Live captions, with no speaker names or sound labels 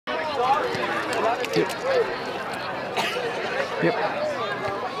Yep.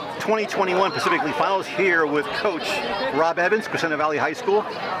 2021 Pacific League Finals here with Coach Rob Evans, Crescenta Valley High School.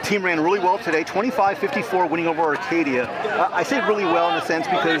 Team ran really well today, 25-54 winning over Arcadia. I say really well in a sense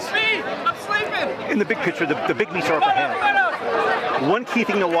because in the big picture, the big meets are up ahead. One key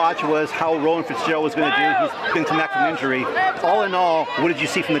thing to watch was how Rowan Fitzgerald was going to do. He's been come back from injury. All in all, what did you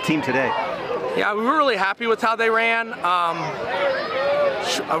see from the team today? Yeah, we were really happy with how they ran.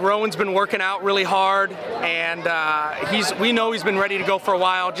 Rowan's been working out really hard, and we know he's been ready to go for a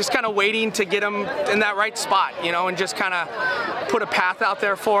while, just kind of waiting to get him in that right spot, you know, and just kind of put a path out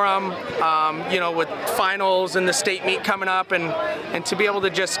there for him, you know, with finals and the state meet coming up, and to be able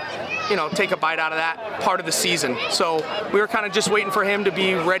to just, you know, take a bite out of that part of the season. So we were kind of just waiting for him to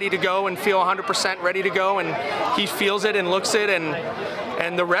be ready to go and feel 100% ready to go, and he feels it and looks it, and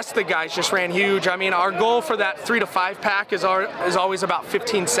the rest of the guys just ran huge. I mean, our goal for that 3 to 5 pack is always about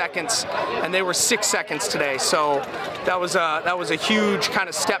 15 seconds, and they were 6 seconds today. So that was a huge kind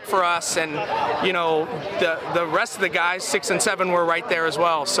of step for us, and you know, the rest of the guys, 6 and 7, were right there as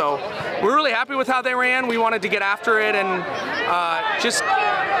well. So we're really happy with how they ran. We wanted to get after it and just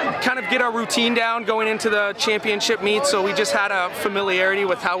kind of get our routine down going into the championship meet. So we just had a familiarity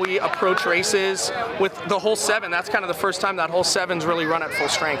with how we approach races with the whole 7. That's kind of the first time that whole 7's really run at full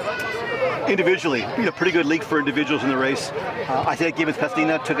strength. Individually, pretty good league for individuals in the race. I think Gibbons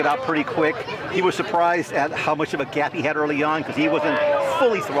Pastina took it out pretty quick. He was surprised at how much of a gap he had early on because he wasn't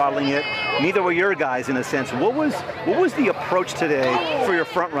fully throttling it. Neither were your guys in a sense. What was the approach today for your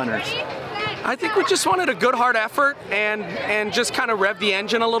front runners? I think we just wanted a good hard effort and just kind of rev the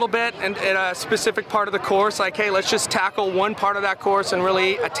engine a little bit and at a specific part of the course, like, hey, let's just tackle one part of that course and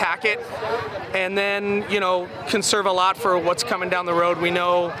really attack it, and then, you know, conserve a lot for what's coming down the road. We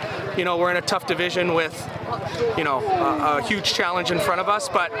know, you know, we're in a tough division with, you know, a huge challenge in front of us,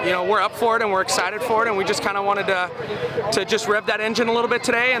 but, you know, we're up for it and we're excited for it, and we just kind of wanted to just rev that engine a little bit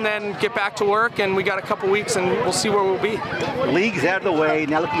today and then get back to work, and we got a couple weeks and we'll see where we'll be. League's out of the way,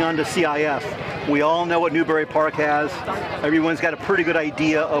 now looking on to CIF. We all know what Newbury Park has. Everyone's got a pretty good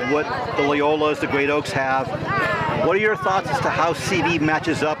idea of what the Loyolas, the Great Oaks have. What are your thoughts as to how CV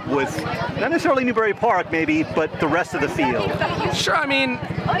matches up with, not necessarily Newbury Park maybe, but the rest of the field? Sure, I mean,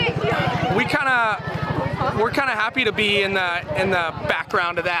 we're kind of happy to be in the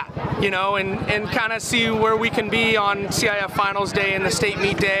background of that, you know, and kind of see where we can be on CIF Finals Day and the state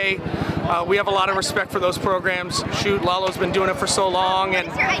meet day. We have a lot of respect for those programs. Shoot, Lalo's been doing it for so long,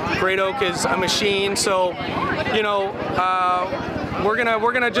 and Great Oak is a machine. So, you know, we're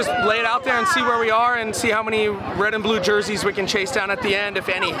gonna just lay it out there and see where we are and see how many red and blue jerseys we can chase down at the end, if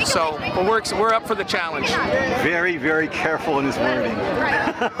any. So, but we're up for the challenge. Very, very careful in his wording.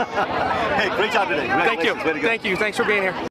 Hey, great job today. Thank you. Thank you. Thanks for being here.